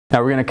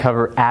Now we're going to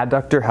cover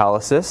adductor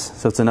hallucis,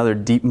 so it's another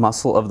deep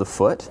muscle of the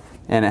foot,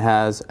 and it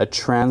has a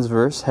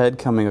transverse head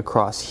coming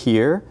across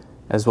here,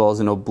 as well as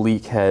an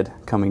oblique head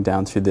coming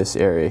down through this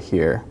area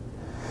here.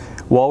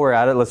 While we're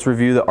at it, let's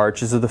review the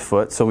arches of the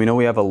foot. So we know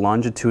we have a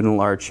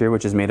longitudinal arch here,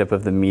 which is made up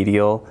of the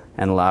medial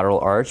and lateral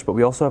arch, but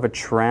we also have a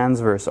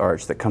transverse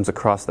arch that comes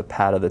across the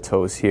pad of the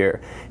toes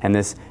here. And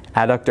this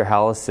adductor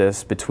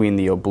hallucis between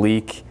the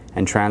oblique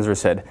and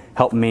transverse head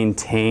help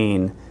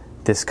maintain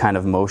this kind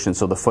of motion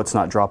so the foot's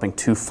not dropping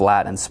too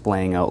flat and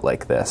splaying out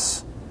like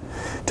this.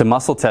 To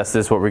muscle test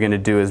this, what we're going to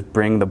do is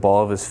bring the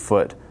ball of his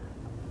foot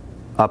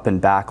up and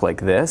back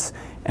like this,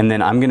 and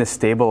then I'm going to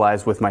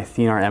stabilize with my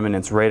thenar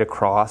eminence right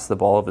across the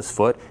ball of his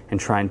foot and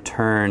try and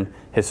turn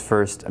his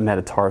first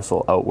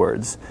metatarsal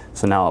outwards.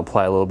 So now I'll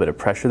apply a little bit of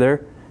pressure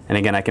there, and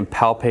again I can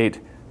palpate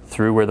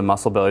through where the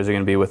muscle bellies are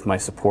going to be with my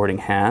supporting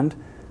hand,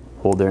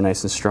 hold there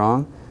nice and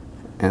strong,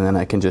 and then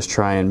I can just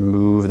try and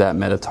move that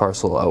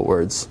metatarsal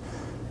outwards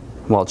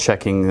while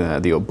checking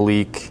the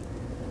oblique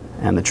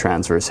and the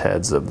transverse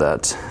heads of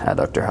that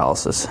adductor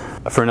hallucis.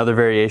 For another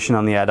variation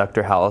on the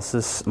adductor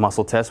hallucis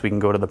muscle test, we can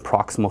go to the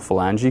proximal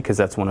phalange because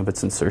that's one of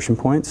its insertion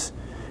points.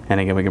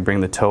 And again, we can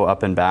bring the toe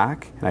up and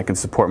back, and I can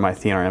support my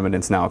thenar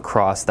eminence now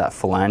across that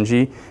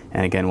phalange,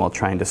 and again while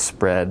trying to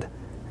spread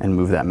and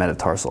move that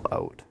metatarsal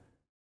out.